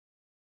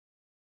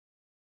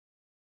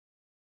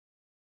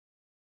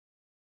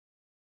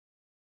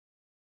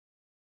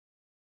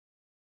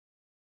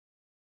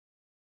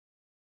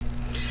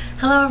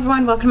Hello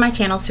everyone, welcome to my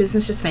channel.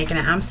 Susan's Just Making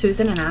It. I'm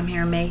Susan and I'm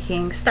here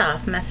making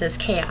stuff, messes,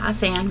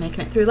 chaos, and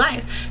making it through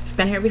life. If you've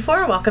been here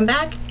before, welcome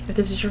back. If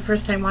this is your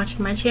first time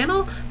watching my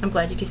channel, I'm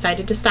glad you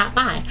decided to stop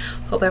by.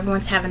 Hope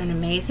everyone's having an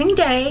amazing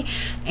day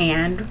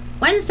and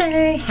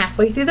Wednesday,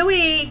 halfway through the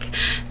week.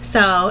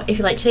 So if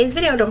you like today's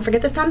video, don't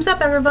forget the thumbs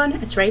up, everyone.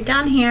 It's right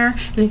down here.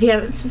 And if you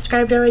haven't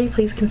subscribed already,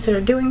 please consider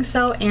doing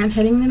so and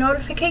hitting the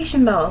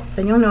notification bell.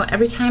 Then you'll know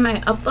every time I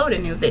upload a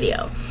new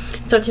video.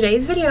 So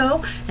today's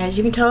video, as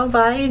you can tell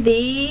by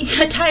the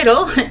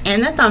title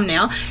and the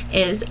thumbnail,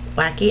 is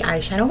Wacky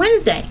Eyeshadow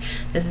Wednesday.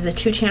 This is a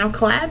two-channel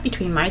collab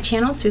between my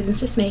channel, Susan's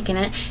Just Making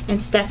It,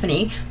 and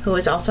Stephanie, who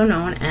is also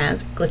known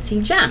as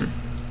Glitzy Gem.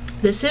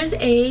 This is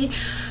a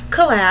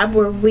collab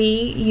where we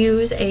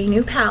use a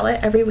new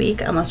palette every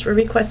week, unless we're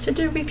requested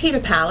to repeat a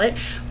palette,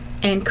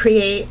 and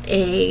create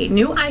a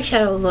new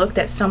eyeshadow look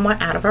that's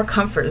somewhat out of our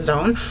comfort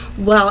zone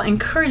while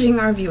encouraging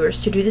our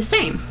viewers to do the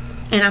same.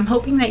 And I'm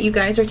hoping that you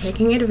guys are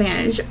taking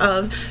advantage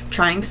of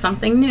trying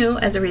something new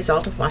as a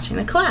result of watching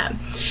the collab.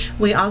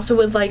 We also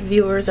would like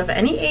viewers of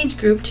any age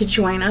group to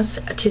join us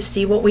to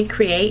see what we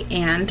create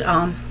and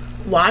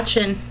watch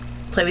and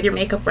play with your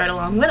makeup right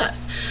along with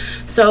us.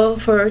 So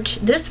for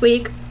this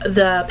week,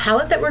 the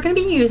palette that we're going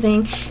to be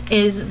using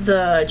is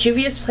the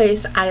Juvia's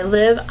Place I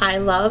Live, I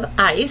Love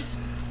Ice.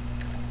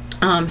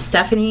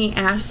 Stephanie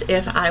asked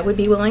if I would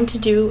be willing to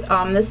do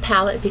this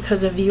palette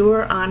because a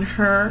viewer on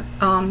her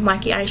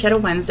Wacky Eyeshadow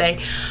Wednesday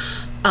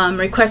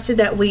requested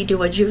that we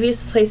do a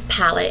Juvia's Place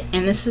palette,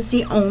 and this is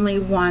the only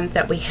one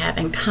that we have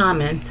in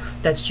common.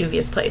 That's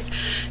Juvia's Place.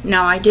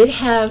 Now, I did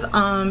have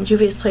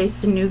Juvia's Place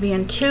the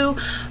Nubian too,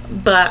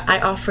 but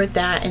I offered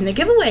that in the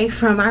giveaway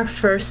from our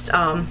first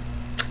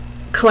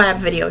collab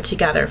video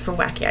together for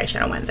Wacky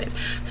Eyeshadow Wednesdays.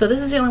 So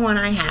this is the only one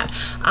I have.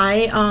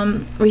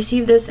 I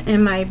received this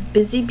in my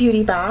Busy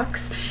Beauty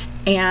box,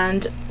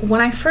 and when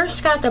I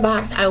first got the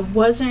box, I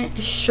wasn't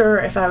sure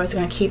if I was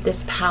going to keep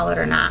this palette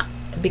or not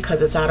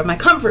because it's out of my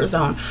comfort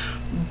zone,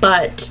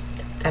 but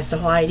that's the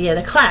whole idea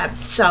of the collab,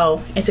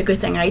 so it's a good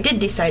thing I did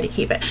decide to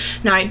keep it.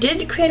 Now, I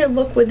did create a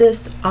look with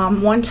this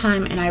one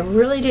time, and I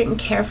really didn't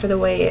care for the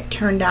way it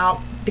turned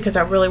out because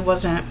I really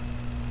wasn't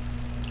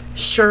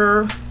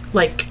sure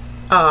like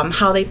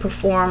how they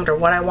performed or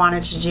what I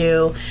wanted to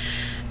do,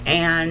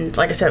 and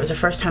like I said, it was the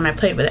first time I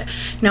played with it.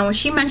 Now, when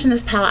she mentioned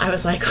this palette, I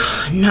was like,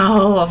 oh,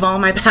 no, of all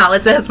my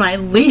palettes, that's my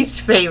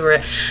least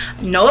favorite.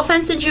 No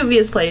offense to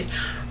Juvia's Place,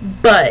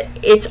 but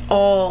it's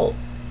all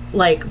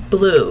like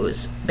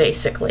blues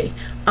basically.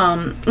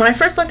 When I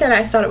first looked at it,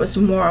 I thought it was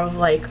more of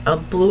like a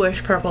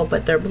bluish purple,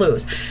 but they're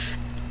blues.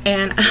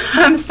 And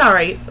I'm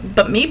sorry,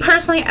 but me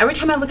personally, every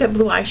time I look at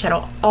blue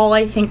eyeshadow, all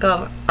I think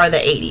of are the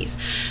 80s.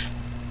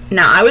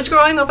 Now, I was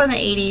growing up in the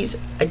 80s.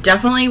 I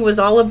definitely was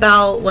all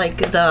about like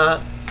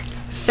the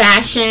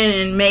fashion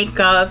and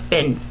makeup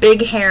and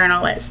big hair and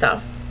all that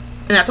stuff.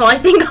 And that's all I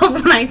think of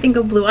when I think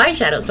of blue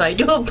eyeshadow. So I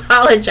do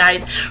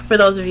apologize for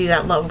those of you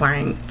that love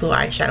wearing blue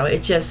eyeshadow.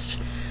 It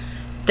just,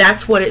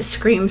 that's what it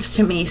screams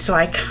to me. So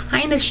I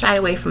kind of shy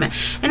away from it.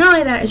 And not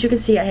only that, as you can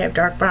see, I have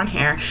dark brown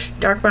hair,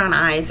 dark brown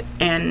eyes,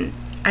 and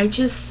I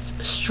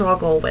just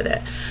struggle with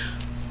it.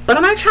 But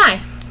I'm going to try.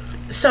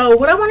 So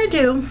what I want to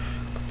do,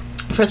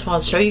 first of all, I'll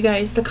show you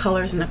guys the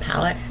colors in the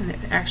palette, and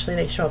actually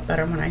they show up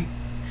better when I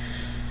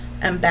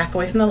am back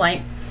away from the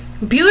light.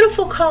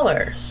 Beautiful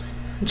colors,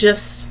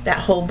 just that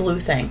whole blue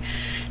thing.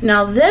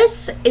 Now,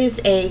 this is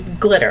a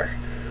glitter.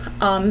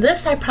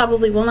 This I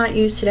probably will not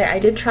use today. I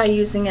did try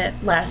using it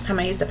last time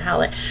I used a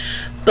palette,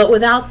 but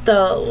without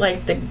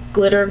the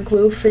glitter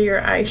glue for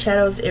your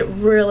eyeshadows, it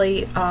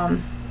really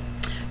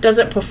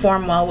doesn't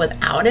perform well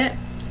without it.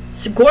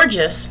 It's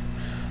gorgeous,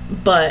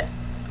 but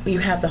you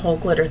have the whole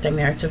glitter thing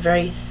there. It's a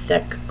very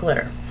thick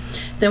glitter.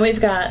 Then we've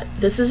got,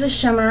 this is a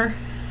shimmer,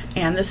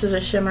 and this is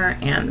a shimmer,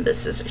 and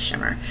this is a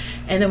shimmer.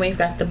 And then we've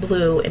got the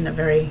blue and the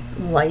very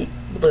light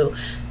blue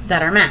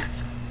that are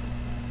mattes.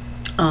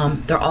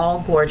 They're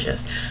all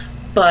gorgeous.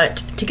 But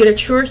to get a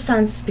truer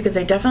sense, because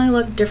they definitely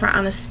look different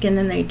on the skin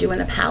than they do in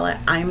the palette,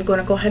 I'm going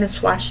to go ahead and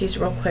swatch these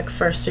real quick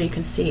first so you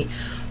can see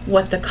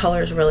what the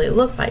colors really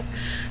look like.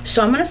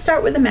 So I'm going to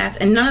start with the mattes,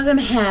 and none of them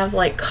have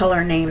like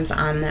color names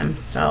on them.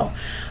 So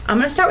I'm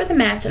going to start with the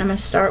mattes, and I'm going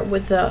to start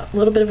with a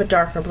little bit of a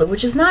darker blue,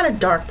 which is not a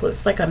dark blue,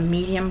 it's like a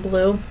medium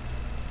blue.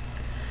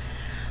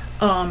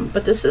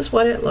 But this is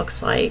what it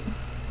looks like.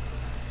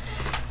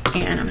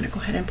 And I'm going to go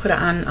ahead and put it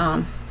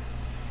on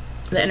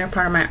the inner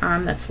part of my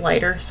arm that's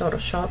lighter, so it'll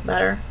show up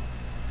better.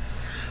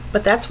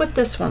 But that's what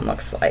this one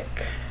looks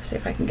like. See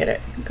if I can get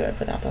it good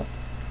without the...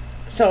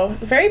 So,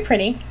 very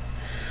pretty.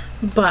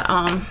 But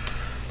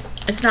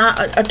it's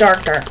not a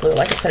dark blue.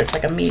 Like I said, it's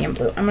like a medium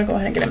blue. I'm going to go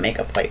ahead and get a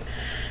makeup wipe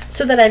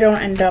so that I don't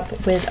end up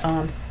with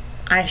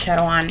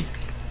eyeshadow on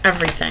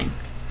everything.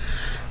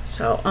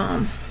 So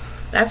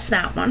that's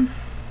that one.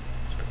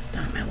 Let's put this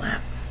down on my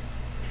lap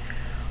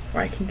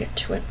where I can get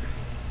to it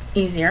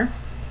easier.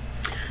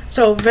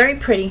 So very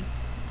pretty.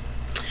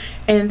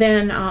 And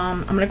then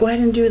I'm going to go ahead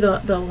and do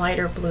the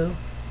lighter blue,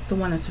 the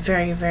one that's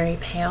very, very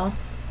pale.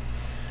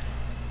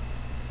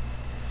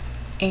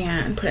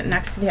 and put it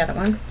next to the other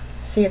one.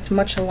 See, it's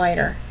much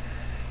lighter.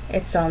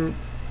 It's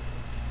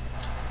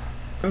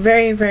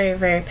very, very,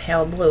 very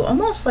pale blue,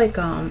 almost like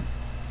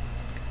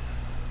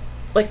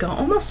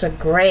almost a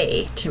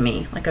gray to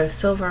me, like a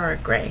silver or a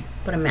gray,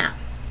 but a matte.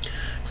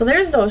 So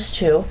there's those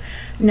two.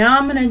 Now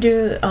I'm gonna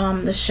do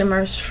the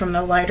shimmers from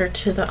the lighter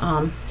to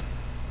the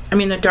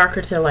the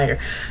darker to the lighter.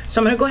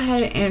 So I'm gonna go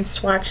ahead and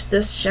swatch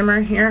this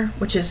shimmer here,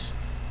 which is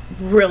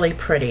really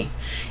pretty,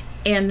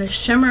 and the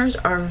shimmers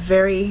are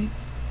very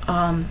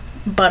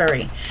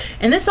buttery,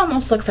 and this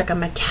almost looks like a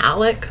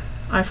metallic.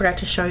 I forgot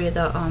to show you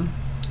the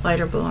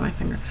lighter blue on my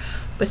finger,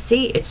 but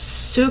see, it's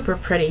super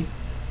pretty.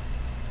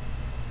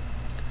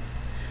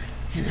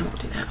 And then we'll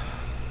do that,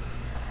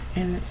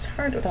 and it's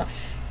hard without,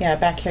 yeah,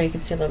 back here you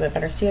can see a little bit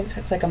better. See,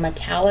 it's like a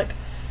metallic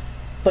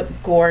but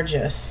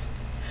gorgeous.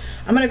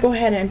 I'm gonna go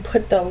ahead and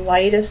put the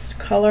lightest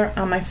color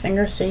on my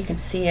finger so you can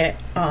see it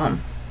a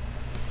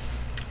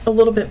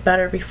little bit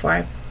better before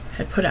I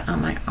had put it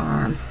on my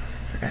arm.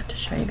 I forgot to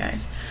show you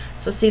guys.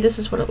 So see, this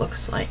is what it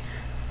looks like.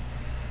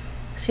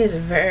 See, it's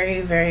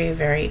very, very,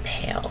 very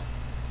pale.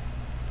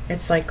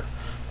 It's like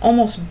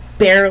almost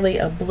barely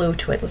a blue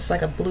to it. It looks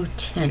like a blue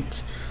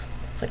tint.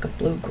 It's like a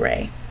blue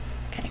gray.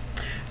 Okay,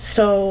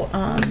 so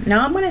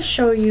now I'm going to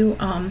show you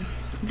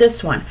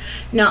this one.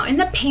 Now in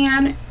the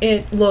pan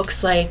it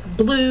looks like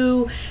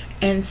blue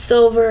and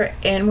silver,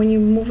 and when you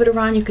move it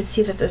around you can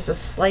see that there's a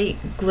slight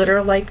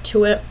glitter like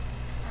to it,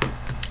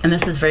 and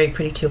this is very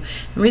pretty too.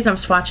 The reason I'm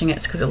swatching it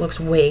is because it looks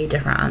way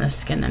different on the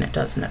skin than it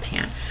does in the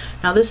pan.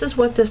 Now this is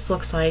what this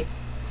looks like.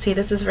 See,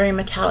 this is very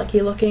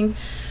metallic-y looking,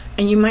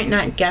 and you might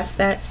not guess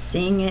that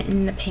seeing it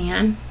in the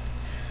pan.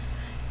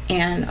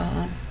 And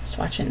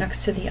swatch it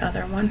next to the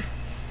other one,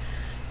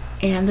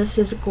 and this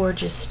is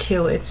gorgeous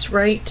too. It's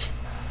right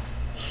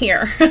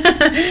here.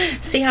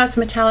 See how it's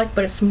metallic,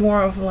 but it's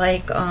more of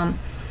like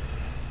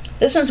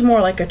this one's more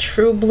like a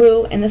true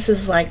blue, and this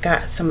is like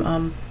got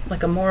some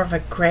like a more of a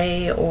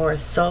gray or a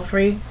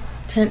silvery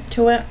tint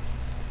to it.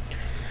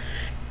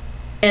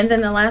 And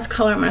then the last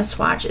color I'm going to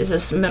swatch is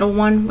this middle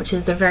one, which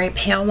is the very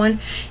pale one,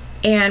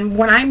 and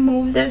when I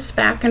move this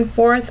back and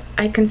forth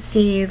I can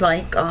see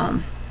like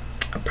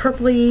a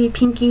purpley,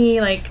 pinky,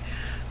 like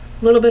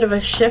a little bit of a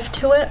shift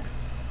to it.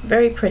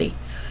 Very pretty.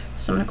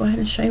 So I'm going to go ahead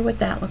and show you what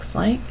that looks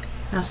like.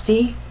 Now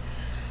see,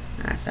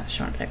 it's not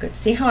showing up that good.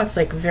 See how it's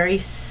like very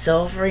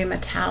silvery,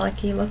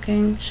 metallic-y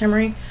looking,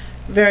 shimmery?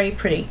 Very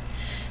pretty.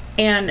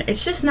 And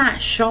it's just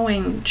not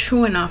showing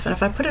true enough, and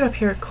if I put it up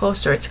here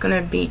closer it's going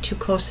to be too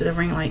close to the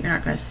ring light, you're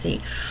not going to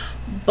see.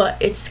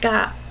 But it's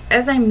got,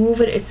 as I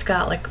move it, it's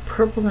got like a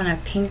purple and a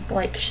pink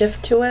like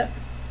shift to it.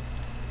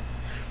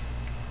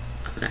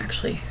 I'm going to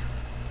actually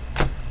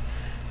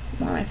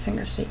on my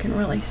finger so you can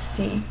really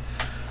see.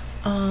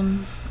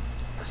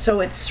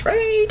 So it's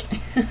right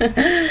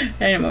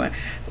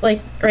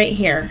like right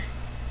here.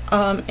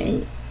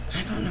 And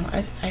I don't know,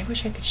 I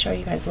wish I could show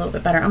you guys a little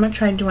bit better. I'm gonna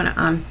try doing it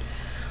on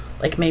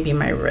like maybe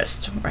my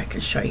wrist where I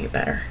can show you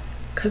better,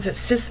 because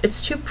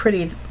it's too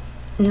pretty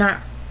not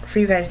for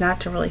you guys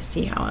not to really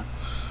see how it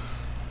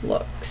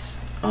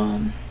looks.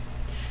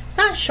 It's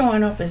not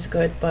showing up as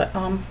good, but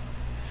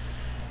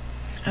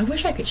I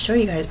wish I could show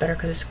you guys better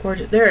because it's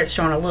gorgeous. There, it's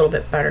showing a little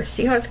bit better.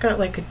 See how it's got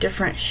like a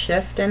different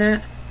shift in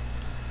it?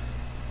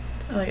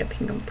 Like a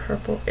pink and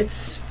purple.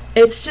 It's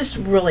just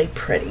really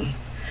pretty.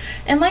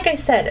 And like I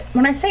said,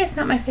 when I say it's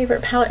not my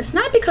favorite palette, it's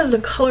not because the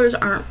colors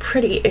aren't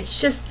pretty. It's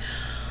just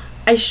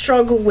I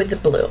struggle with the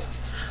blue.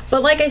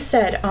 But like I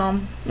said,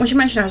 when she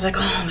mentioned it, I was like,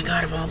 oh my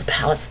god, of all the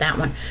palettes, that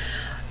one.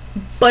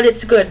 But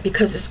it's good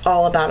because it's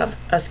all about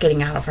us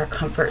getting out of our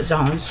comfort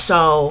zone.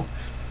 So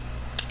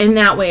in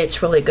that way,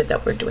 it's really good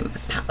that we're doing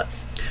this palette.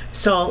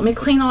 So let me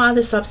clean a lot of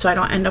this up so I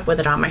don't end up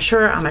with it on my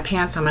shirt, on my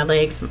pants, on my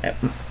legs,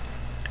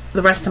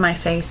 the rest of my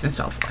face, and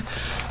so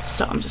forth.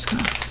 So I'm just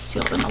going to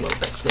seal them a little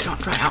bit so they don't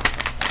dry out.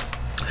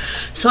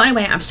 So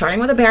anyway, I'm starting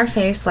with a bare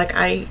face like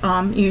I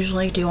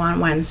usually do on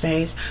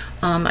Wednesdays.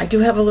 I do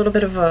have a little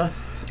bit of a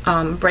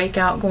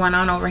breakout going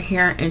on over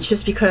here, and it's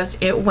just because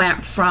it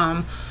went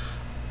from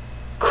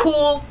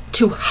cool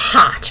to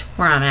hot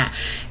where I'm at,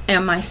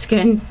 and my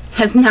skin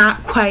has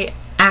not quite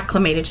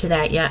acclimated to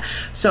that yet.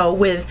 So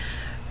with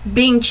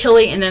being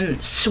chilly and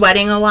then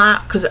sweating a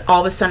lot because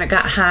all of a sudden it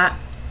got hot,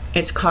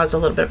 it's caused a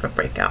little bit of a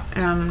breakout,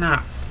 and I'm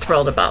not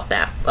thrilled about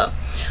that. But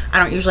I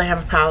don't usually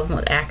have a problem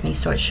with acne,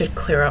 so it should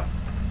clear up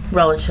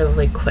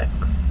relatively quick,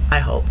 I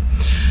hope.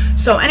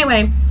 So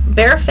anyway,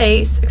 bare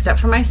face except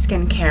for my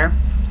skincare.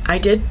 I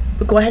did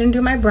go ahead and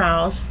do my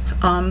brows.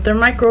 They're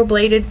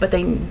microbladed, but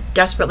they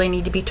desperately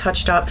need to be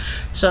touched up,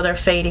 so they're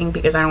fading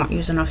because I don't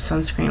use enough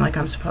sunscreen like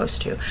I'm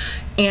supposed to.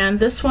 And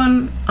this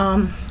one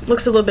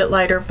looks a little bit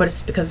lighter, but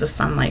it's because of the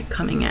sunlight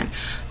coming in.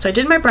 So I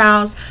did my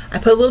brows. I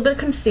put a little bit of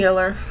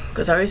concealer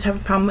because I always have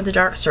a problem with the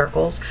dark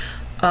circles.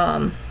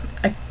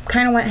 I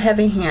kind of went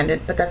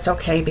heavy-handed, but that's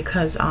okay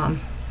because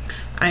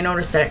I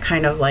noticed that it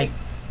kind of like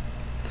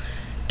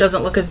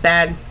doesn't look as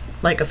bad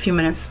like a few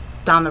minutes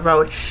down the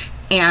road.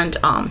 And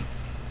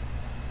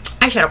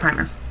eyeshadow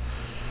primer.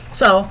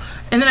 So,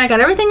 and then I got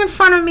everything in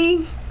front of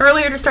me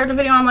earlier to start the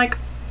video. I'm like,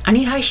 I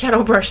need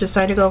eyeshadow brushes,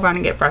 so I had to go around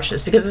and get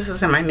brushes because this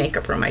is in my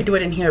makeup room. I do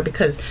it in here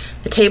because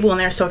the table in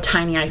there is so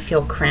tiny I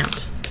feel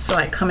cramped. So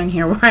I come in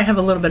here where I have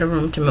a little bit of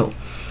room to move.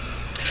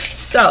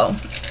 So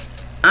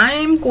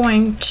I'm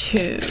going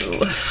to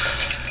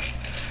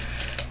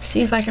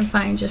see if I can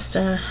find just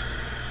a,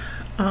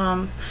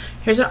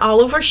 here's an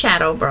all over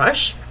shadow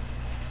brush.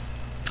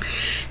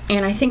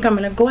 And I think I'm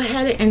going to go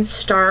ahead and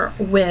start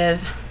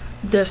with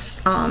this,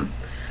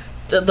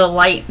 the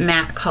light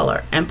matte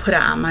color and put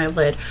it on my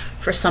lid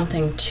for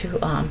something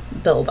to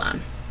build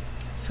on.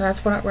 So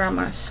that's where I'm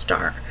going to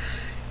start.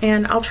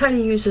 And I'll try to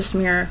use this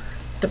mirror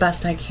the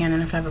best I can,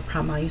 and if I have a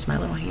problem I'll use my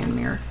little hand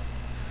mirror.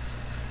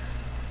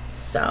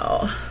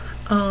 So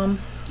I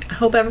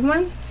hope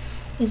everyone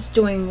is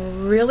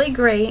doing really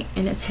great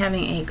and is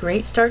having a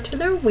great start to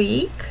their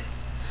week.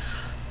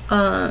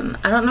 I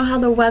don't know how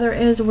the weather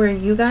is where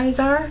you guys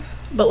are,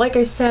 but like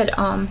I said,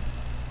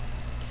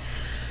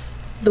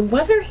 the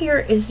weather here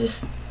is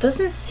just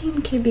doesn't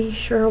seem to be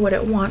sure what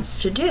it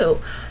wants to do.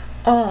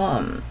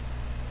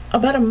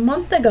 About a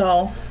month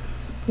ago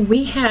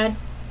we had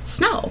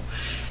snow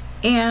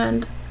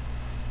and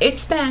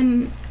it's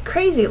been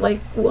crazy. Like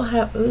we'll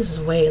have, this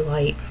is way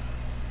light,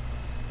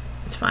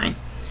 it's fine,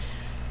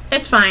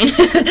 it's fine.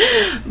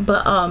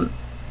 But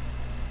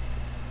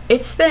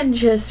it's been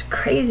just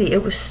crazy.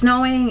 It was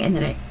snowing and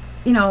then it,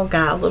 you know,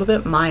 got a little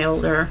bit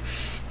milder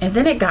and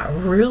then it got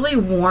really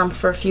warm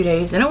for a few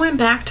days and it went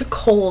back to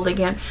cold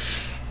again.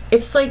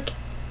 It's like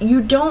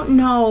you don't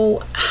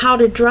know how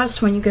to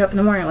dress when you get up in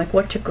the morning, like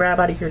what to grab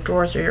out of your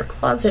drawers or your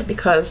closet,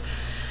 because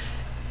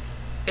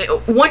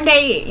one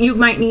day you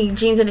might need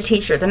jeans and a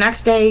t-shirt, the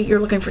next day you're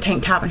looking for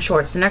tank top and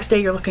shorts, the next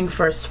day you're looking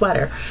for a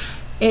sweater.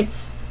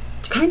 It's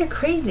kind of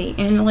crazy.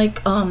 And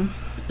like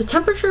the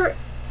temperature,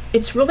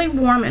 it's really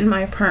warm in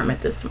my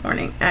apartment this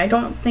morning. I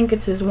don't think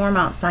it's as warm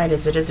outside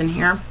as it is in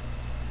here.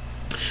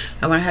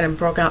 I went ahead and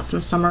broke out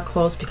some summer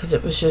clothes because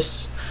it was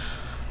just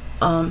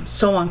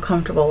so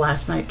uncomfortable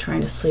last night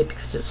trying to sleep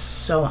because it was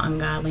so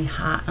ungodly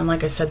hot. And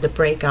like I said, the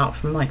breakout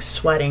from like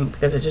sweating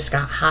because it just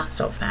got hot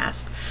so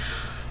fast.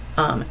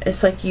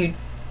 It's like you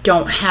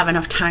don't have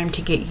enough time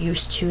to get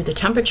used to the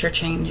temperature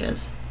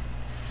changes.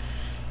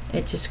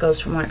 It just goes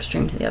from one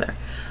extreme to the other.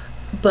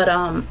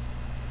 But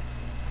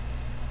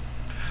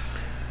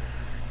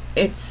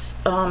it's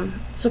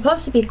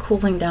supposed to be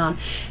cooling down,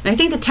 and I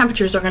think the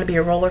temperatures are going to be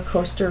a roller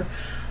coaster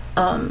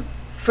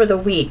for the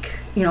week,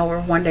 you know, where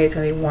one day is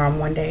going to be warm,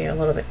 one day a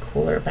little bit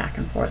cooler, back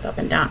and forth, up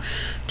and down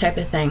type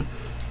of thing.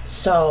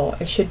 So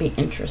it should be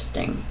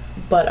interesting.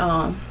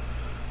 But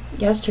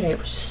yesterday it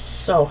was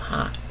so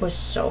hot. It was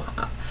so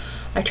hot.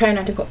 I try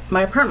not to go,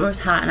 my apartment was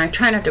hot and I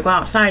try not to go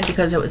outside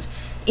because it was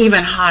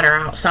even hotter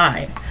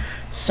outside.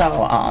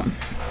 So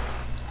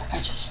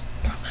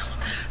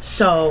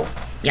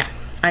yeah,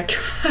 I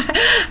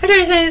tried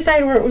to stay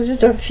inside where it was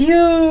just a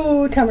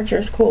few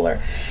temperatures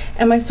cooler.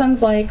 And my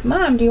son's like,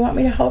 Mom, do you want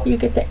me to help you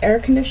get the air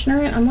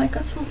conditioner in? I'm like,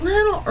 it's a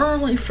little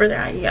early for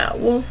that yet.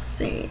 We'll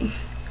see.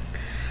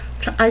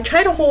 I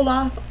try to hold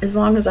off as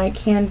long as I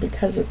can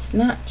because it's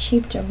not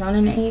cheap to run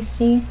an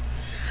AC.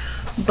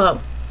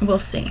 But we'll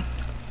see.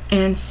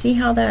 And see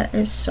how that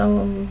is so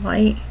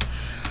light.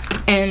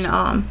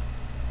 And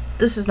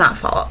this is not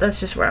fallout. That's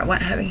just where I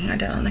went heavy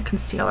handed on the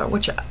concealer,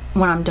 which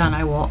when I'm done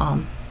I will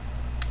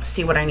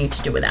see what I need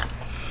to do with that.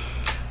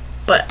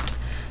 But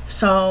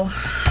so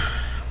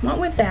went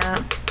with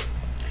that.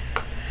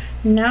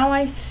 Now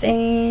I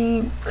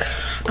think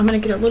I'm gonna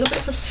get a little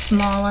bit of a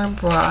smaller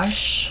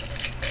brush.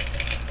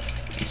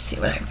 Let's see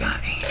what I've got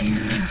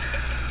here.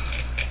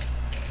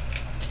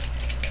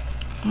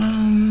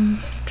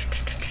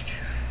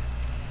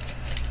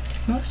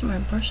 Most of my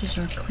brushes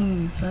are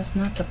clean, so that's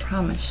not the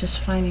problem. It's just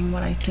finding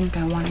what I think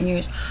I want to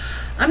use.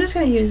 I'm just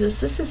going to use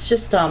this. This is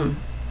just a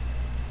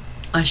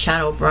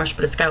shadow brush,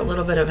 but it's got a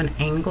little bit of an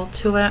angle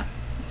to it.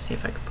 Let's see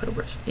if I can put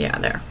it, yeah,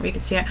 there. You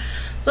can see it.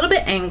 A little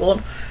bit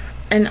angled.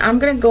 And I'm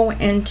going to go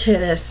into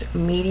this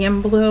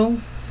medium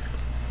blue.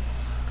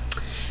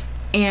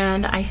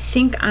 And I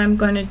think I'm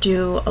going to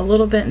do a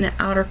little bit in the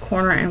outer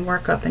corner and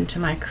work up into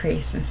my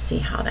crease and see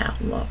how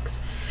that looks.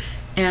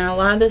 And a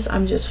lot of this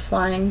I'm just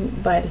flying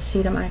by the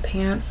seat of my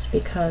pants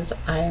because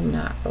I'm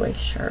not really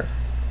sure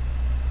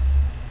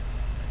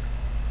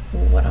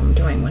what I'm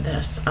doing with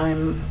this. I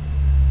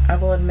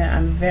will admit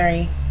I'm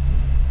very,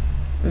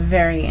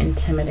 very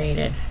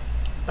intimidated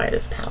by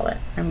this palette.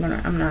 I'm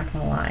not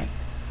gonna lie.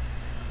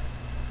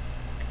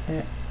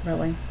 It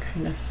really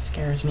kind of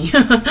scares me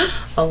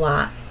a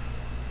lot.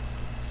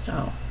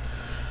 So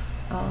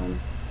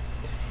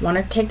want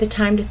to take the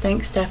time to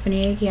thank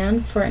Stephanie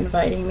again for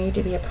inviting me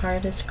to be a part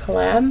of this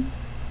collab.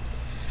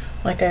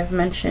 Like I've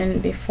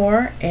mentioned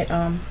before, it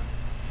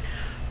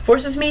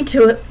forces me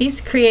to at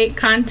least create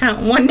content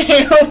one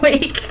day a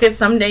week, because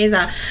some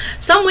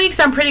weeks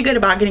I'm pretty good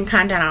about getting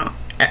content out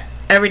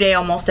every day,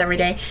 almost every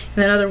day, and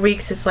then other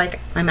weeks it's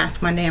like my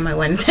Mask Monday and my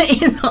Wednesday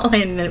is all I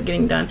ended up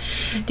getting done.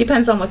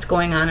 Depends on what's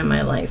going on in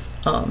my life,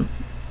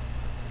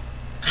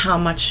 how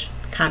much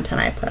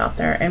content I put out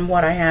there and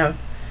what I have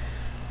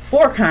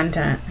for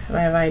content, if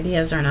I have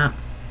ideas or not.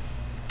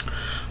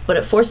 but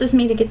it forces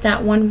me to get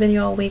that one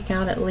video a week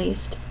out at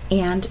least.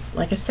 And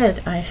like I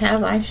said, I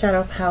have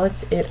eyeshadow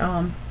palettes. It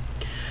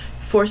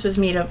forces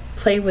me to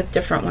play with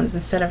different ones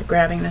instead of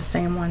grabbing the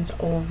same ones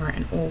over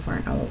and over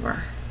and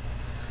over.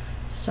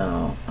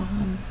 So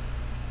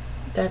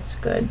that's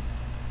good.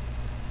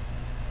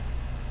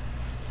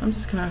 So I'm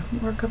just gonna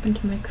work up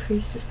into my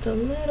crease just a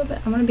little bit.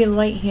 I'm gonna be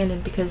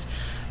light-handed because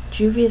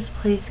Juvia's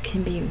Place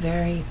can be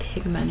very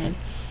pigmented,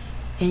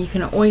 and you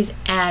can always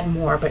add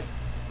more, but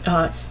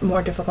it's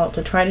more difficult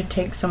to try to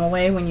take some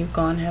away when you've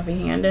gone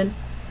heavy-handed.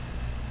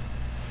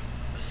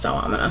 So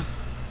I'm gonna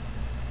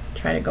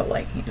try to go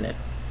light-handed.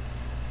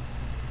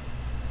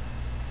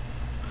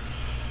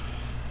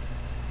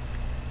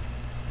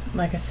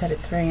 Like I said,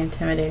 it's very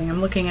intimidating.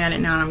 I'm looking at it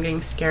now and I'm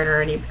getting scared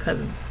already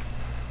because of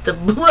the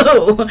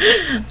blue.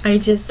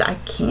 I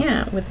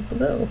can't with the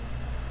blue.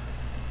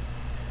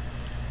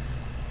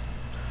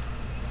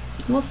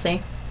 We'll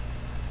see.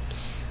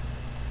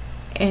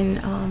 And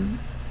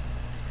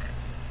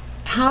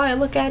how I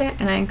look at it,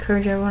 and I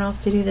encourage everyone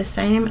else to do the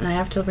same, and I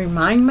have to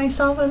remind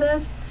myself of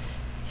this,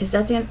 is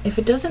that if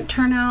it doesn't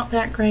turn out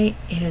that great,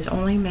 it is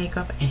only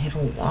makeup and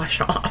it'll wash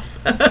off.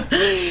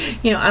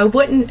 You know, I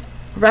wouldn't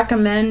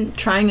recommend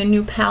trying a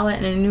new palette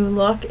and a new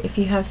look if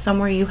you have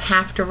somewhere you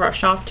have to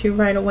rush off to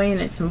right away and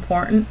it's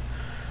important.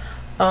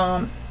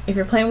 If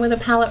you're playing with a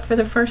palette for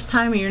the first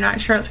time and you're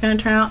not sure it's going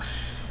to turn out,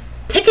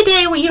 pick a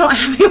day when you don't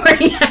have anywhere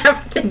you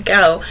have to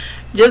go,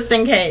 just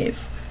in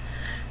case.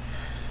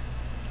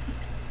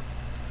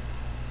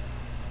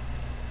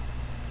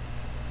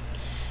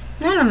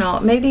 I don't know,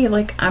 maybe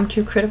like I'm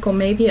too critical,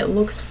 maybe it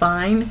looks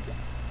fine.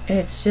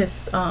 It's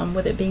just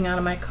with it being out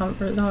of my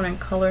comfort zone and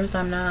colors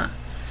I'm not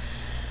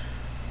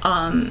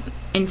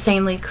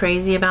insanely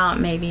crazy about.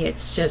 Maybe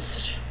it's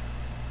just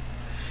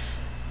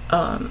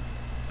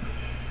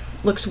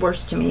looks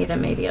worse to me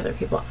than maybe other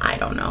people. I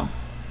don't know.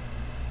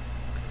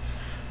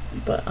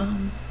 But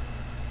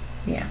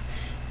yeah,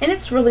 and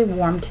it's really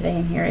warm today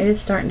in here. It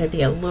is starting to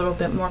be a little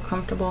bit more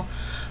comfortable,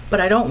 but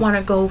I don't want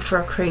to go for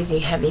a crazy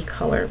heavy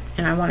color,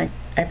 and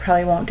I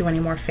probably won't do any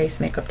more face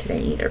makeup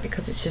today either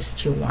because it's just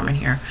too warm in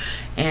here,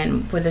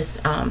 and with this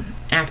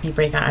acne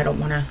breakout I don't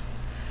want to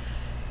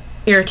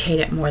irritate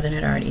it more than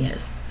it already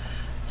is.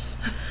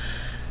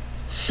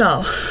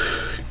 So,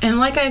 and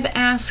like I've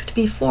asked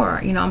before,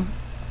 you know,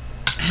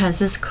 has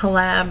this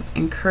collab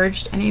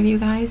encouraged any of you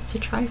guys to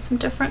try some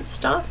different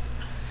stuff?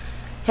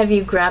 Have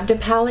you grabbed a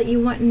palette you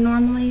wouldn't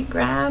normally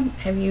grab?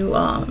 Have you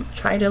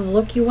tried a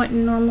look you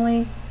wouldn't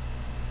normally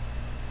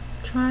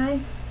try?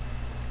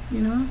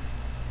 You know?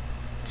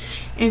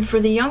 And for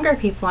the younger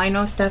people, I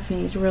know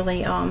Stephanie's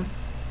really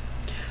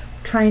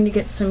trying to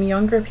get some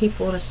younger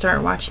people to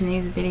start watching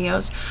these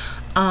videos.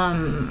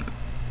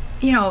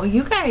 You know,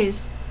 you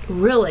guys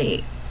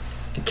really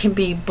can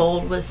be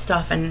bold with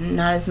stuff and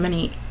not as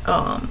many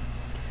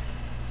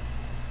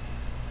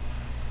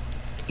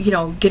you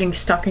know, getting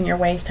stuck in your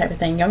ways type of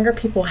thing. Younger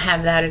people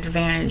have that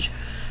advantage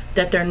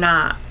that they're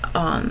not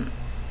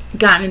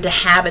gotten into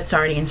habits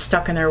already and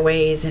stuck in their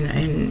ways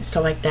and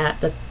stuff like that.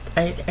 That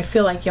I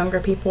feel like younger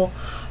people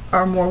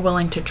are more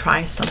willing to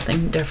try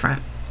something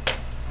different.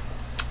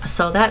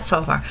 So that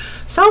so far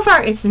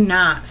it's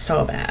not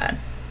so bad,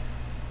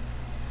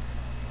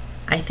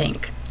 I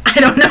think. I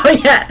don't know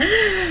yet.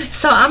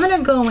 So I'm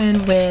gonna go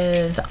in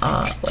with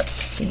let's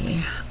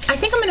see, I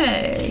think I'm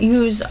gonna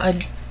use a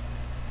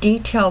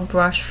detail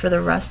brush for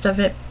the rest of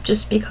it,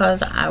 just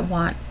because I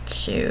want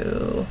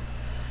to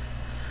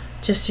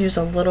just use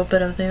a little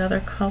bit of the other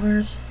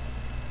colors.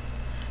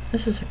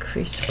 This is a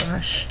crease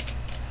brush.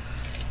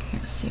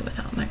 Can't see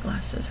without my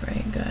glasses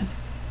very good.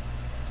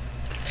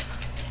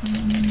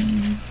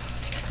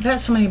 I've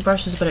got so many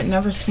brushes, but it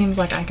never seems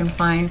like I can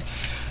find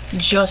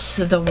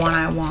just the one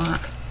I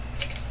want.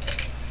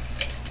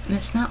 And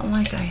it's not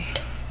like I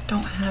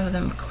don't have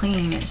them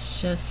clean,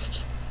 it's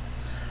just,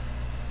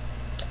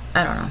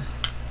 I don't know.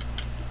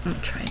 I'm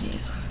gonna try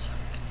these ones.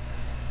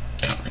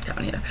 I don't like that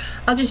one either.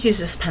 I'll just use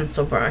this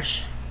pencil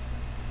brush,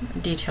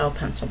 detail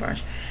pencil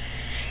brush.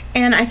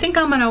 And I think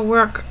I'm gonna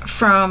work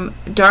from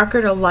darker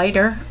to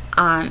lighter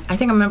on. I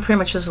think I'm gonna pretty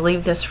much just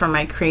leave this for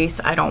my crease.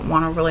 I don't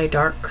want a really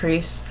dark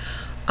crease.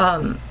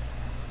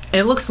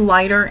 It looks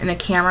lighter in the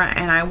camera,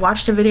 and I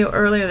watched a video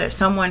earlier that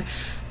someone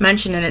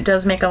mentioned, and it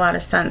does make a lot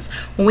of sense.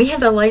 When we have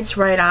the lights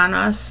right on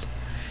us,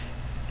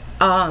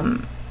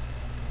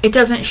 it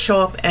doesn't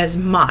show up as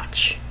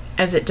much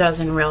as it does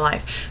in real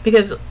life,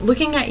 because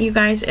looking at you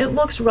guys, it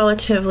looks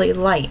relatively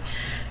light,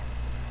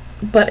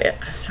 but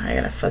sorry, I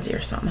got a fuzzy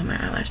or something on my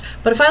eyelash.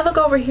 But if I look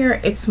over here,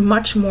 it's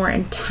much more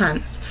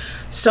intense.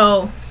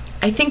 So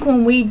I think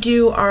when we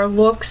do our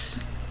looks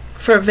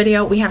for a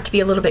video, we have to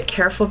be a little bit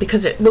careful,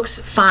 because it looks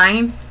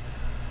fine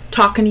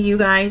talking to you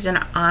guys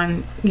and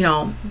on, you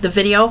know, the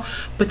video,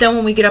 but then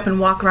when we get up and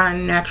walk around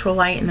in natural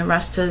light and the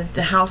rest of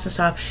the house and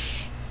stuff,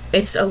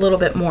 it's a little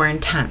bit more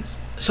intense.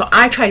 So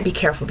I try to be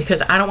careful,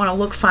 because I don't want to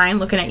look fine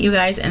looking at you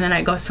guys and then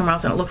I go somewhere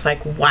else and it looks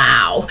like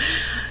wow.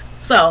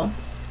 So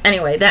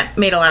anyway, that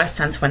made a lot of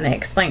sense when they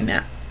explained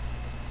that.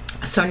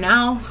 So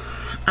now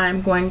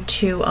I'm going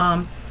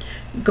to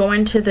go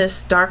into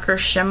this darker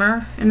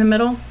shimmer in the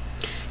middle, and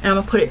I'm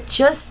going to put it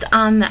just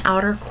on the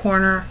outer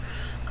corner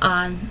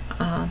on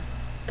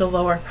the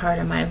lower part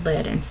of my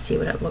lid and see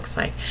what it looks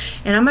like.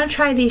 And I'm going to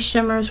try these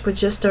shimmers with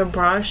just a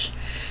brush,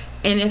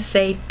 and if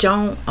they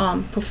don't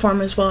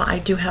perform as well, I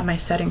do have my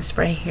setting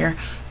spray here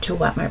to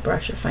wet my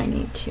brush if I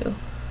need to.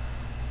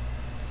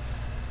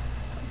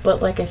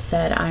 But like I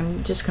said,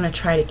 I'm just going to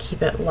try to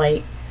keep it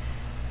light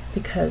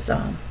because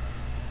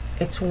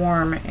it's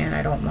warm and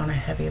I don't want a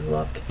heavy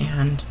look.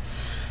 And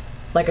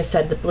like I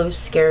said, the blue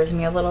scares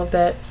me a little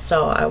bit,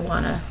 so I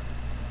want to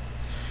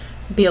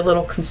be a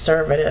little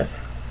conservative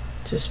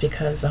just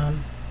because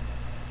I'm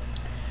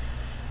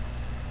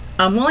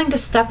willing to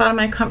step out of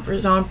my comfort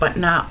zone but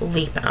not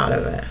leap out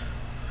of it.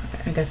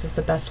 I guess is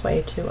the best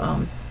way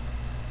to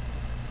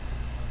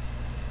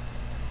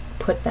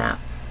put that.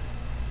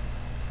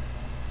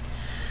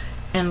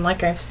 And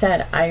like I've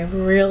said, I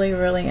really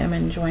am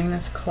enjoying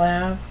this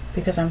collab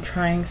because I'm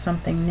trying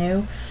something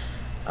new.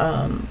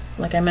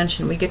 Like I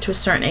mentioned, we get to a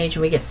certain age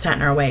and we get set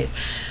in our ways.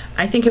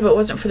 I think if it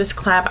wasn't for this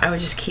collab, I would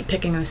just keep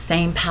picking the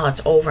same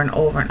palettes over and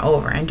over and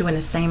over and doing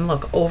the same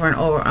look over and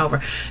over and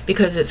over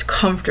because it's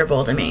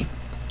comfortable to me.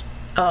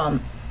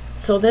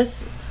 So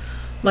this,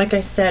 like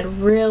I said,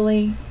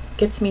 really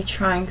gets me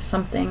trying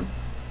something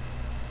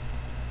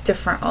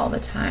different all the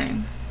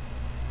time.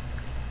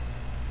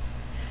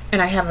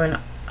 And I have an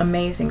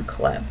amazing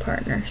collab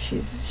partner.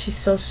 She's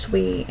so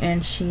sweet,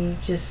 and she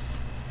just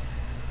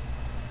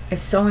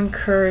is so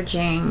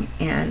encouraging,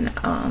 and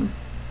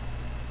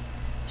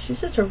she's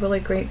just a really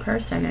great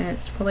person, and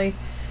it's really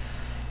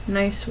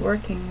nice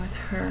working with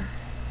her.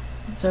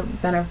 It's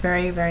been a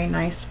very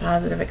nice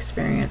positive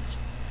experience.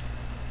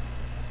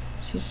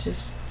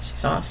 She's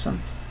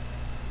awesome.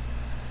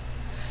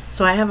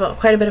 So I have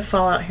quite a bit of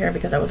fallout here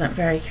because I wasn't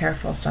very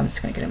careful, so I'm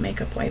just going to get a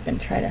makeup wipe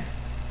and try to,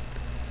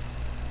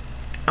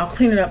 I'll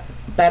clean it up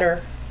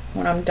better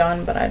when I'm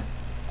done, but I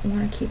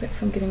want to keep it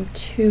from getting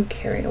too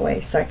carried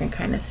away so I can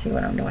kind of see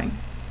what I'm doing.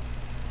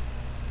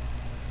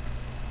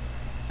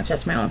 That's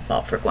just my own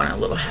fault for going a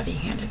little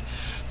heavy-handed.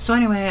 So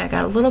anyway, I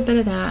got a little bit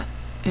of that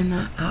in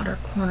the outer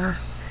corner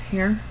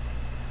here,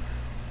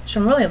 which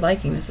I'm really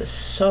liking. This is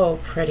so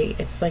pretty.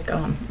 It's like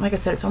I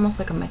said, it's almost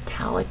like a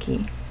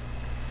metallic-y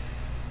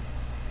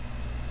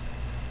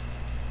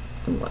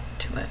look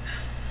to it.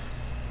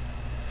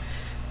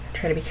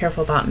 Try to be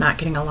careful about not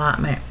getting a lot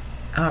in my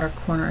outer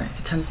corner.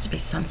 It tends to be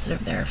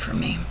sensitive there for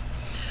me.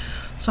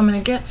 So I'm going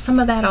to get some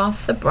of that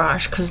off the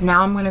brush because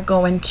now I'm going to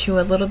go into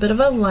a little bit of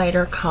a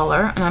lighter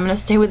color, and I'm going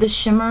to stay with the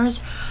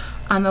shimmers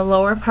on the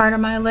lower part of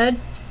my lid,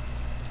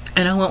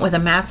 and I went with the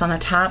mattes on the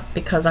top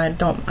because I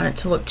don't want it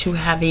to look too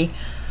heavy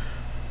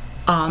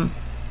on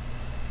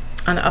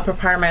the upper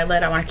part of my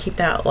lid. I want to keep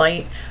that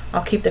light.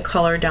 I'll keep the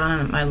color down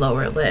on my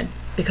lower lid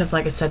because,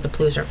 like I said, the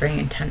blues are very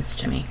intense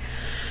to me.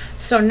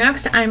 So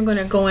next I'm going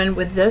to go in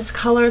with this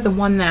color, the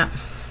one that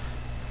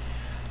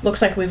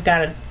looks like we've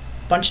got a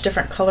bunch of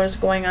different colors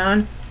going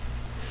on.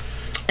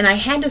 And I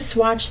had to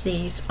swatch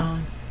these. I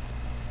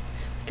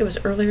think it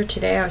was earlier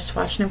today I was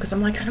swatching them because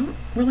I'm like, I don't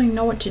really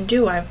know what to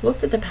do. I've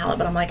looked at the palette,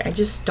 but I'm like, I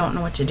just don't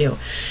know what to do.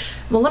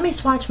 Well, let me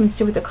swatch them and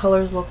see what the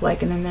colors look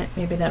like, and then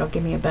maybe that'll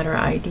give me a better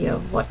idea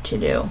of what to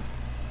do.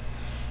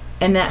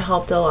 And that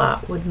helped a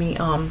lot with me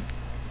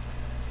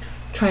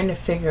trying to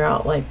figure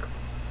out, like,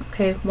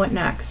 okay, what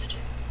next?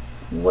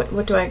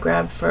 What do I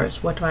grab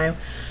first? What do I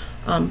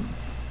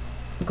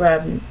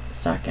grab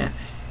second?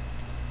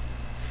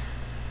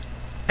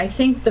 I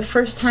think the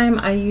first time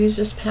I used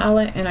this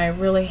palette and I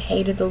really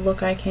hated the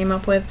look I came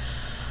up with,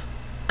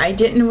 I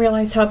didn't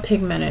realize how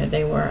pigmented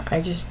they were. I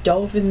just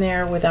dove in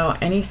there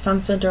without any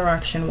sense of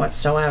direction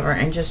whatsoever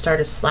and just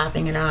started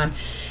slapping it on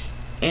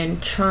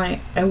and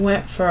I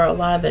went for a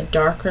lot of the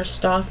darker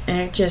stuff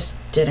and it just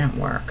didn't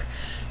work.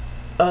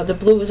 The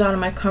blue was out of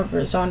my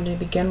comfort zone to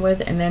begin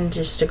with, and then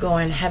just to go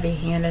in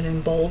heavy-handed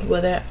and bold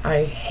with it,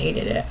 I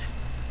hated it.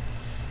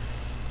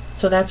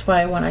 So that's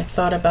why when I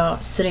thought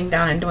about sitting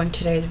down and doing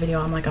today's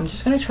video, I'm like, I'm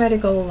just going to try to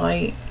go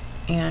light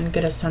and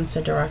get a sense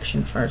of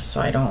direction first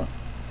so I don't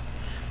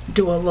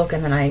do a look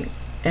and then I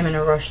am in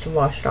a rush to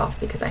wash it off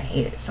because I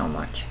hate it so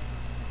much.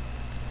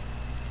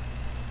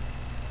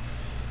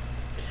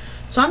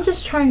 So I'm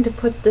just trying to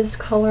put this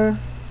color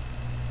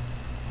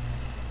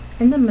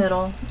in the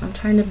middle. I'm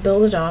trying to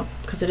build it up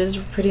because it is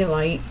pretty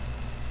light.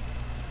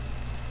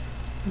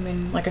 I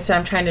mean, like I said,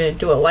 I'm trying to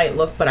do a light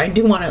look, but I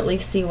do want to at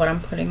least see what I'm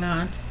putting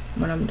on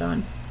when I'm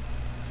done.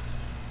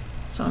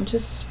 So I'm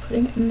just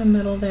putting it in the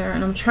middle there,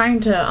 and I'm trying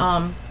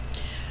to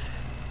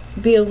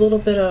be a little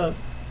bit of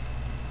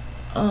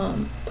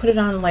put it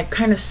on like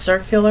kind of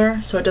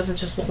circular so it doesn't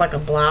just look like a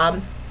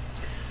blob.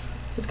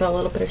 It's got a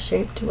little bit of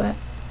shape to it,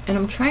 and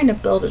I'm trying to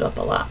build it up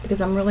a lot because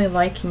I'm really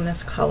liking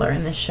this color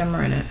and the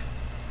shimmer in it.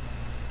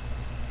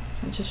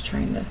 So I'm just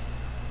trying to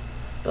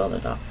build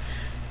it up.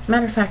 As a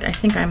matter of fact, I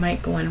think I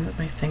might go in with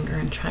my finger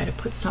and try to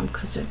put some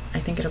because I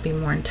think it'll be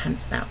more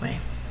intense that way.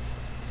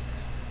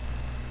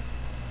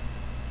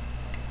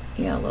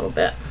 Yeah, a little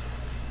bit.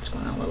 It's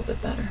going on a little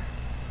bit better.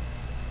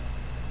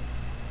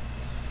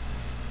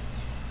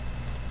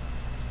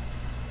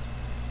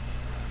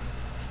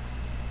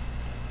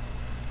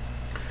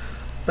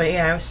 But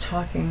yeah, I was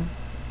talking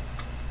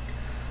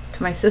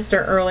to my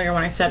sister earlier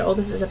when I said, oh,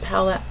 this is a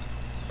palette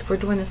we're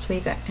doing this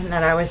week, and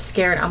that I was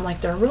scared. I'm like,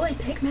 they're really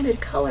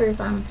pigmented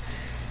colors. I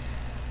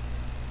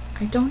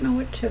don't know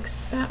what to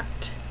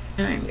expect.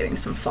 And I'm getting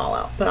some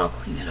fallout, but I'll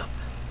clean it up.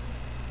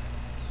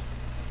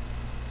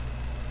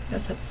 I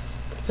guess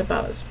that's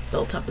about as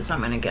built up as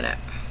I'm going to get it.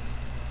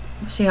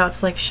 See how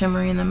it's like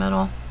shimmery in the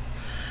middle?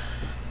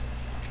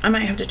 I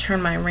might have to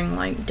turn my ring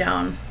light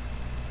down.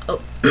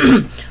 Oh.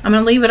 I'm going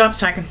to leave it up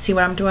so I can see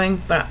what I'm doing,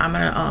 but I'm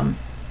going to,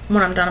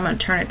 when I'm done, I'm going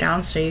to turn it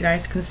down so you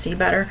guys can see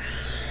better.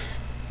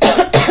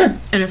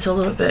 And it's a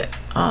little bit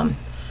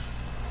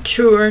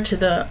truer to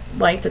the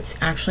light that's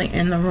actually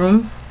in the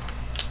room.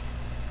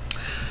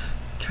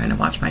 I'm trying to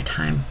watch my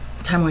time.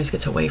 Time always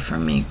gets away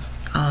from me.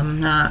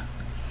 I'm not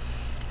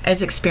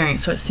as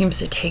experienced, so it seems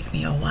to take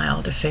me a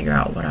while to figure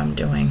out what I'm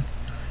doing.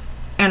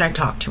 And I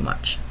talk too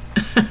much.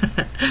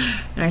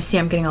 And I see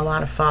I'm getting a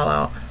lot of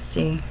fallout.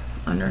 See,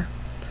 under.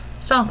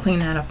 So I'll clean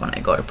that up when I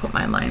go to put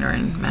my liner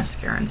and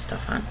mascara and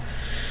stuff on.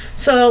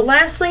 So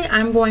lastly,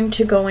 I'm going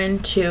to go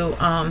into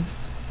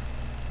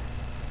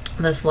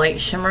this light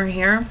shimmer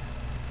here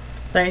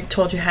that I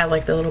told you had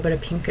like the little bit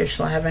of pinkish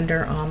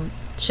lavender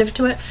shift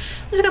to it.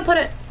 I'm just going to put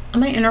it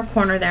on my inner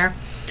corner there.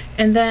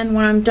 And then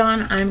when I'm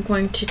done, I'm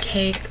going to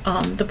take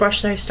the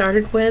brush that I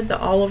started with, the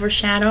all over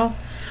shadow.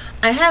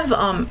 I have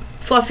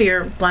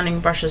fluffier blending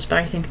brushes, but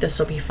I think this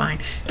will be fine.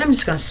 And I'm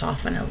just going to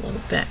soften it a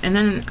little bit. And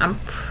then I'm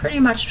pretty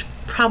much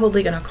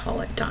probably going to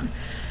call it done,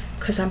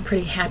 because I'm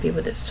pretty happy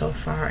with it so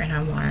far, and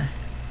I want to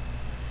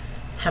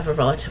have a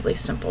relatively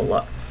simple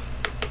look.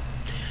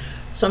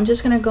 So I'm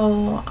just going to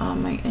go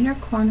on my inner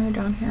corner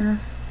down here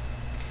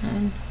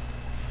and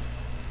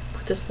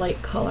put this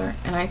light color.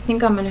 And I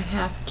think I'm going to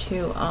have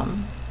to, well,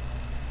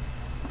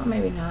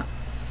 maybe not.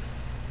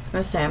 I was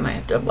going to say I might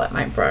have to wet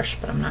my brush,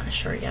 but I'm not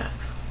sure yet.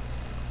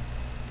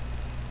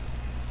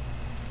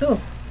 Oh,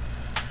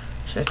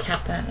 should have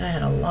tapped that. That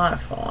had a lot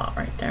of fallout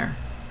right there.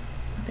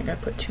 I think I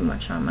put too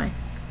much on my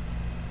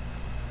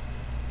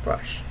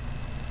brush.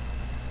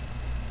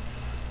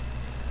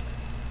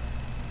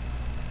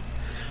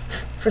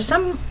 For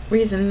some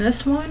reason,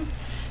 this one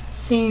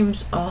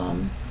seems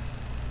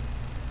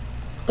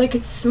like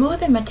it's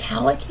smooth and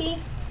metallic-y,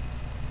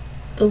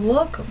 the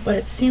look, but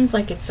it seems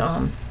like it's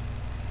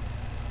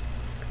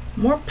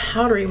more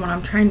powdery when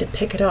I'm trying to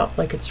pick it up,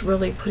 like it's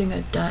really putting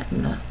a dent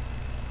in the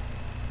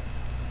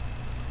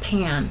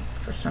pan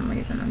for some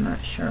reason. I'm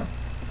not sure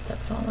what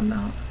that's all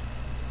about.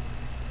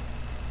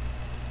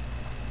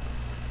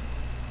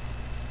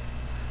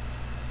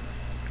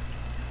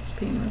 It's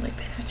being really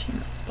patchy in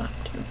this spot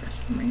too for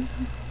some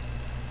reason.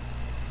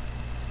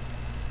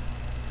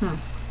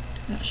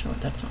 Not sure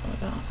what that's all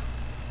about.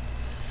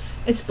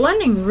 It's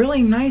blending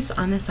really nice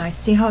on this eye.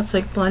 See how it's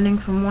like blending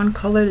from one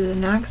color to the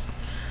next?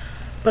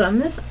 But on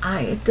this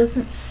eye, it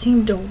doesn't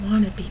seem to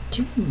want to be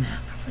doing that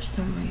for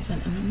some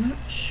reason, and I'm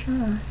not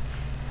sure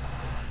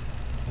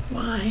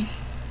why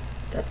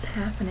that's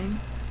happening.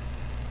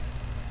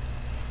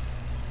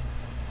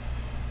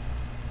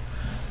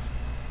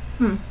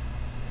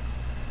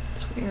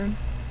 It's weird. I'm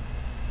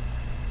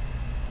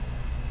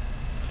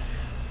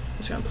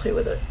just gonna play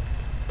with it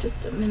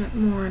just a minute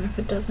more, and if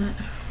it doesn't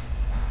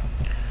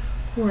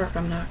work,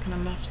 I'm not gonna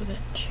mess with it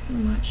too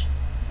much.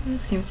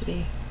 This seems to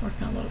be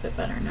working a little bit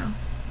better now.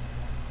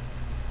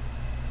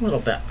 A little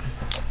bit.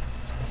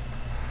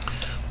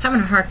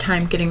 Having a hard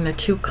time getting the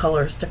two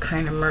colors to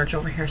kind of merge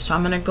over here, so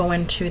I'm going to go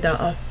into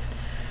the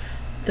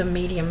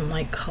medium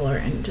light color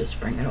and just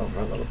bring it over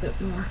a little bit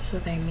more so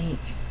they meet,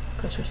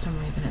 because for some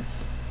reason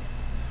it's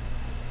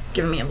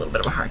giving me a little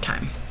bit of a hard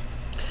time.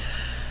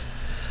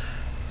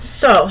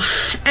 So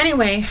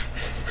anyway,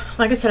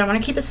 like I said, I want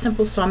to keep it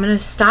simple, so I'm going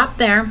to stop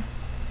there.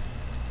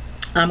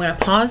 I'm going to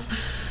pause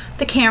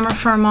the camera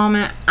for a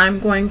moment. I'm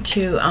going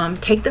to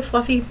take the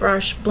fluffy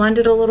brush, blend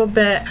it a little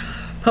bit,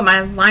 put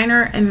my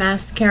liner and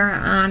mascara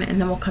on, and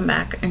then we'll come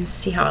back and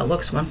see how it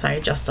looks once I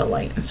adjust the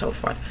light and so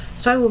forth.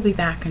 So I will be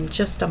back in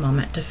just a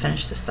moment to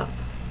finish this up.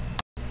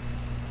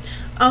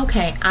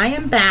 Okay, I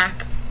am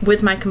back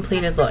with my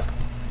completed look.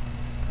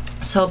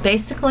 So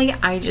basically,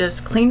 I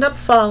just cleaned up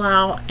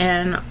fallout,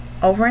 and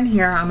over in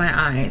here on my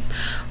eyes,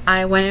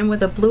 I went in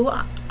with a blue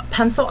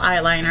pencil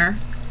eyeliner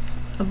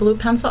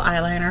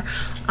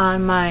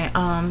on my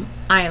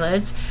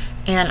eyelids,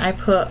 and I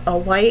put a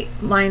white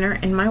liner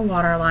in my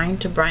waterline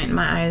to brighten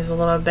my eyes a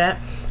little bit.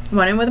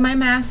 Went in with my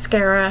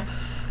mascara,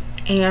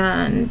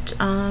 and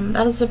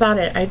that was about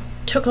it. I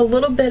took a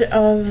little bit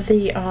of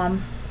the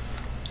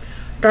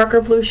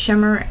darker blue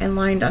shimmer and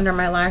lined under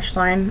my lash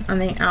line on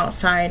the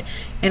outside,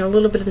 and a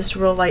little bit of this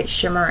real light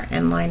shimmer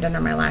and lined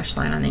under my lash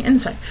line on the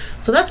inside.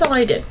 So that's all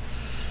I did,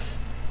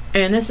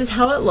 and this is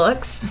how it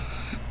looks.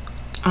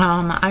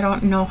 I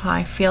don't know how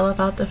I feel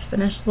about the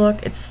finished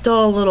look. It's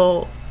still a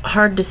little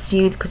hard to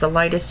see because the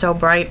light is so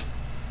bright,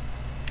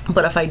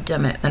 but if I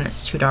dim it, then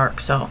it's too dark.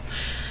 So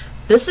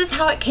this is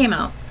how it came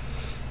out.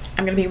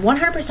 I'm going to be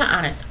 100%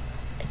 honest.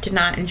 I did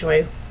not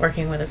enjoy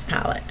working with this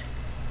palette.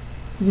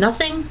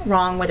 Nothing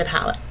wrong with the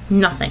palette.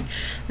 Nothing.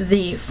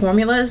 The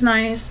formula is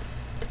nice.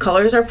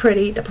 Colors are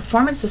pretty. The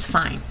performance is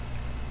fine.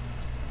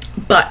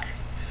 But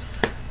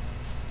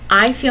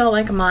I feel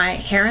like my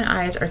hair and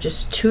eyes are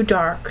just too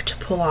dark to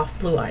pull off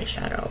blue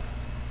eyeshadow.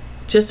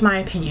 Just my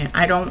opinion.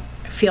 I don't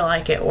feel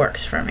like it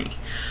works for me.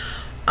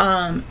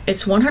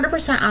 It's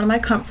 100% out of my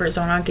comfort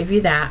zone, I'll give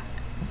you that.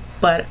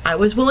 But I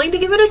was willing to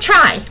give it a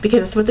try because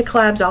that's what the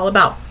collab's all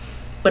about.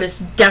 But it's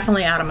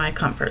definitely out of my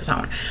comfort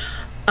zone.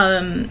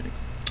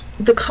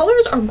 The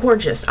colors are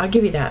gorgeous, I'll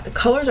give you that. The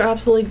colors are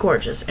absolutely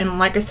gorgeous. And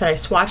like I said, I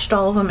swatched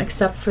all of them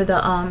except for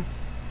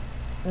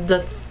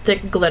the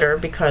thick glitter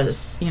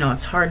because, you know,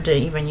 it's hard to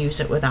even use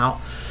it without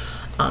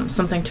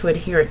something to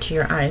adhere it to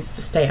your eyes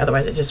to stay.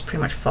 Otherwise, it just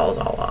pretty much falls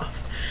all off.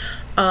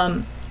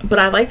 But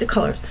I like the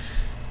colors.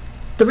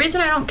 The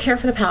reason I don't care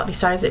for the palette,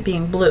 besides it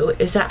being blue,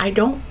 is that I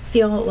don't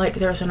feel like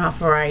there's enough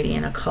variety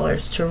in the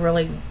colors to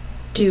really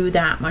do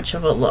that much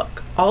of a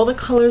look. All the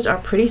colors are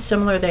pretty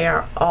similar. They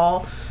are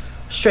all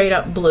straight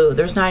up blue.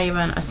 There's not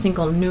even a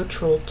single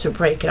neutral to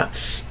break it up.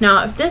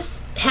 Now, if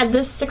this had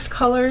this 6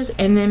 colors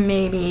and then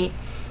maybe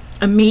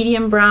a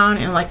medium brown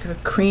and like a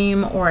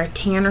cream or a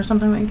tan or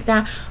something like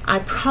that, I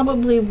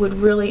probably would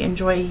really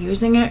enjoy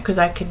using it because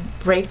I could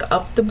break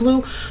up the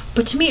blue.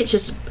 But to me, it's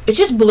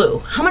just blue.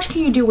 How much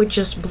can you do with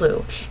just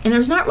blue? And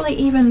there's not really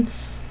even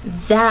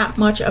that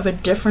much of a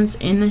difference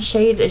in the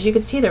shades. As you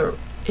can see,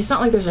 it's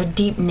not like there's a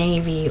deep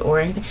navy or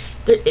anything.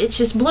 It's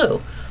just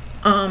blue.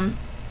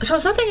 So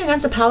it's nothing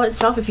against the palette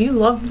itself. If you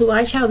love blue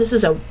eyeshadow, this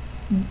is a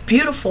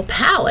beautiful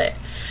palette.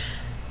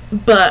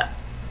 But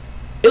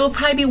it will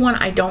probably be one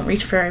I don't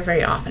reach very,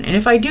 very often. And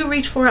if I do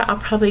reach for it, I'll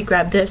probably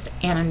grab this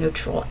and a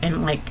neutral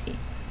and like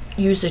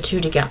use the two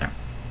together.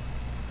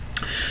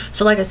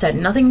 So like I said,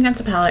 nothing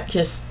against the palette,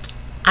 just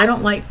I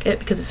don't like it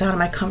because it's out of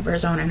my comfort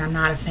zone and I'm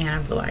not a fan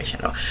of blue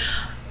eyeshadow.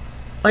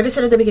 Like I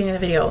said at the beginning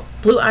of the video,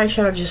 blue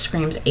eyeshadow just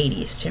screams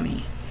 80s to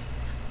me.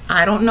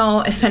 I don't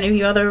know if any of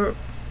you other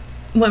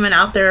women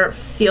out there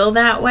feel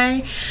that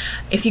way.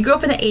 If you grew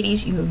up in the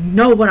 80s, you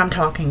know what I'm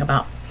talking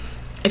about.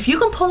 If you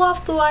can pull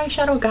off blue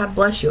eyeshadow, God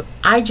bless you.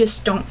 I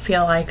just don't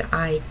feel like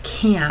I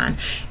can.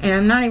 And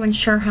I'm not even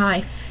sure how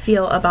I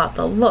feel about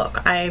the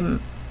look.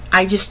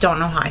 I just don't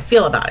know how I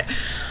feel about it.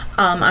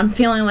 I'm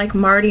feeling like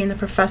Marty and the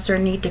professor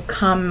need to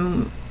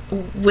come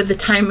with the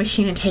time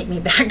machine and take me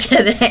back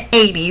to the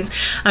 80s.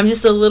 I'm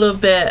just a little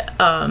bit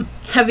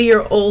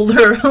heavier,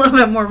 older, a little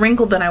bit more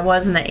wrinkled than I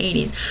was in the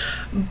 80s.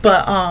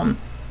 But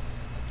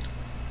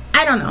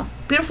I don't know.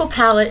 Beautiful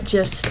palette,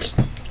 just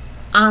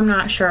I'm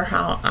not sure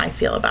how I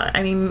feel about it.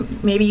 I mean,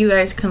 maybe you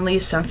guys can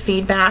leave some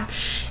feedback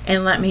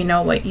and let me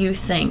know what you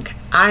think.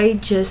 I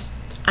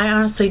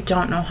honestly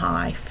don't know how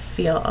I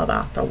feel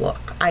about the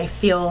look. I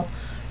feel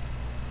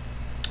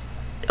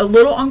a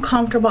little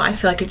uncomfortable. I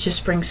feel like it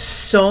just brings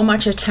so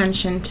much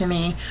attention to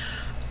me,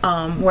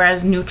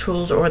 whereas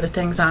neutrals or the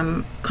things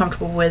I'm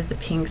comfortable with, the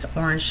pinks,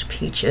 orange,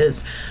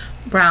 peaches,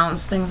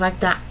 browns, things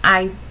like that,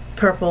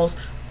 purples,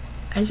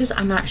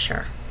 I'm not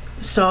sure.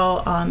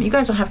 So you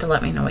guys will have to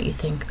let me know what you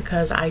think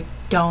because I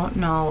don't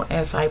know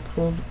if I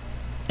pulled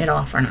it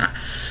off or not.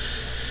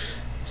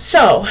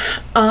 So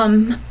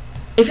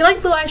if you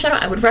like blue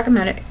eyeshadow, I would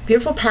recommend it.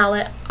 Beautiful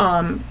palette.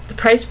 The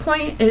price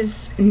point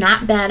is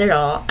not bad at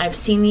all. I've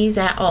seen these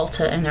at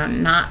Ulta and they're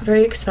not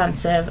very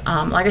expensive.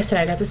 Like I said,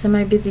 I got this in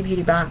my Busy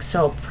Beauty box,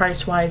 so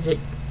price wise it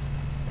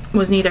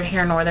was neither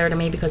here nor there to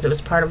me because it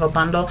was part of a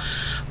bundle.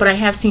 But I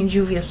have seen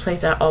Juvia's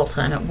place at Ulta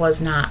and it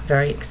was not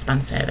very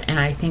expensive, and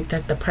I think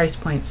that the price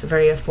point's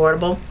very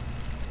affordable.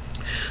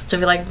 So if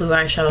you like blue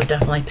eyeshadow,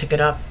 definitely pick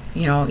it up.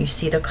 You know, you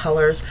see the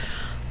colors.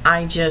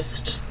 I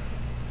just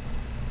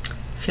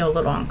feel a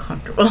little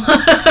uncomfortable.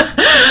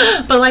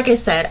 But like I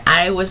said,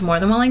 I was more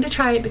than willing to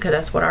try it because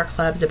that's what our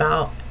collab's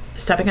about,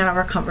 stepping out of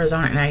our comfort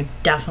zone, and I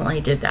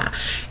definitely did that.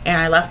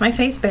 And I left my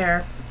face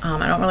bare.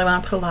 I don't really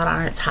want to put a lot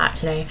on it. It's hot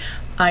today.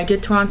 I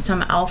did throw on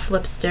some e.l.f.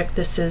 lipstick.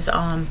 This is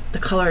the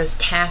color is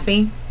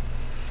Taffy,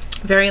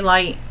 very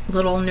light,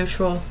 little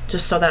neutral,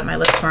 just so that my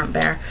lips weren't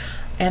bare.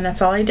 And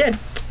that's all I did.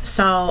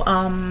 So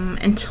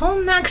until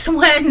next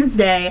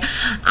Wednesday,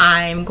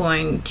 I'm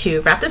going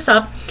to wrap this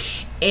up.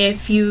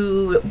 If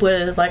you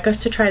would like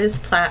us to try this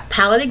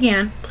palette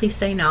again, please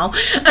say no.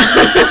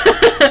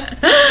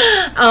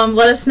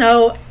 Let us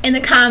know in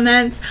the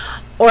comments,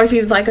 or if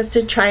you'd like us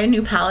to try a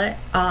new palette.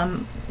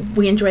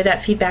 We enjoy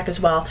that feedback as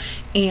well.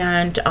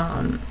 And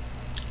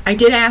I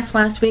did ask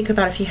last week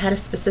about if you had a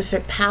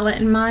specific palette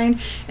in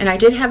mind, and I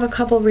did have a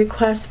couple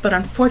requests, but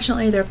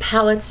unfortunately they're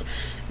palettes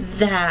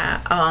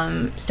that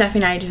Steffi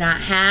and I do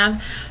not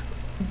have.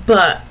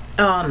 But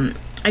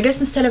I guess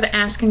instead of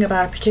asking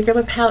about a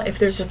particular palette, if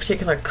there's a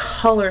particular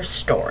color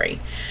story,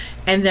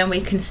 and then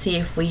we can see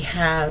if we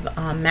have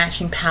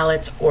matching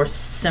palettes or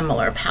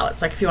similar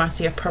palettes. Like if you want to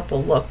see a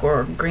purple look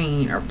or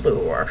green or blue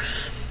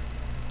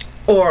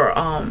or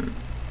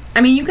I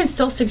mean, you can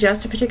still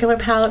suggest a particular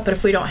palette, but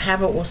if we don't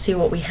have it, we'll see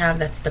what we have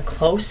that's the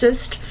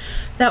closest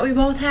that we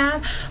both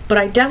have. But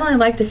I definitely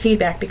like the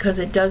feedback because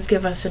it does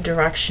give us a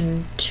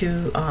direction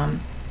to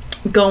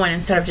going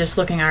instead of just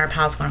looking at our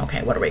palettes going,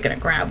 okay, what are we going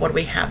to grab? What do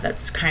we have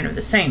that's kind of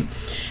the same?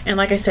 And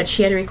like I said,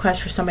 she had a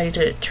request for somebody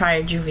to try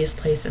a Juvia's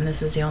Place, and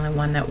this is the only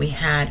one that we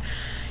had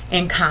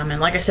in common.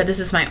 Like I said, this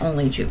is my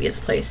only Juvia's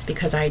Place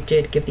because I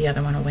did give the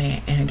other one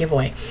away in a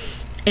giveaway.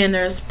 And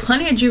there's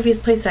plenty of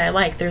Juvia's Place that I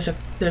like. There's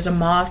a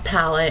mauve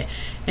palette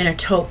and a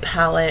taupe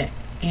palette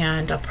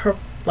and a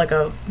purple, like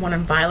a one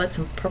in violets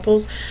and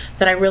purples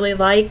that I really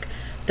like,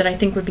 that I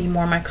think would be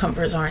more my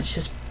comfort zone. It's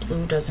just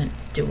blue doesn't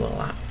do a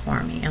lot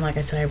for me. And like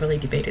I said, I really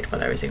debated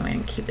whether I was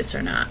going to keep this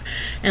or not.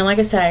 And like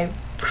I said, I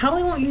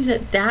probably won't use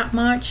it that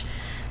much,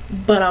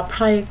 but I'll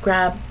probably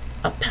grab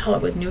a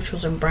palette with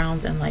neutrals and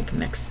browns and like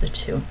mix the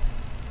two,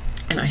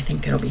 and I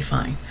think it'll be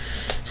fine.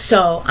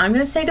 So I'm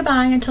going to say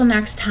goodbye until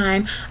next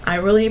time. I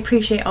really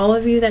appreciate all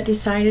of you that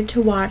decided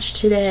to watch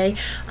today.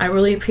 I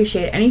really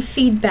appreciate any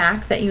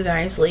feedback that you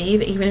guys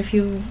leave, even if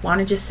you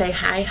want to just say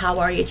hi, how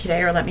are you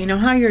today, or let me know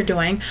how you're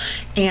doing.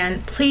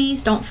 And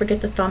please don't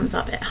forget the thumbs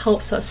up. It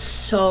helps us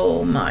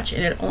so much,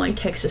 and it only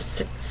takes a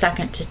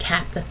second to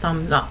tap the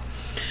thumbs up.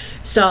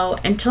 So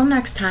until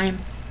next time,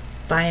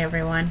 bye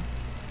everyone.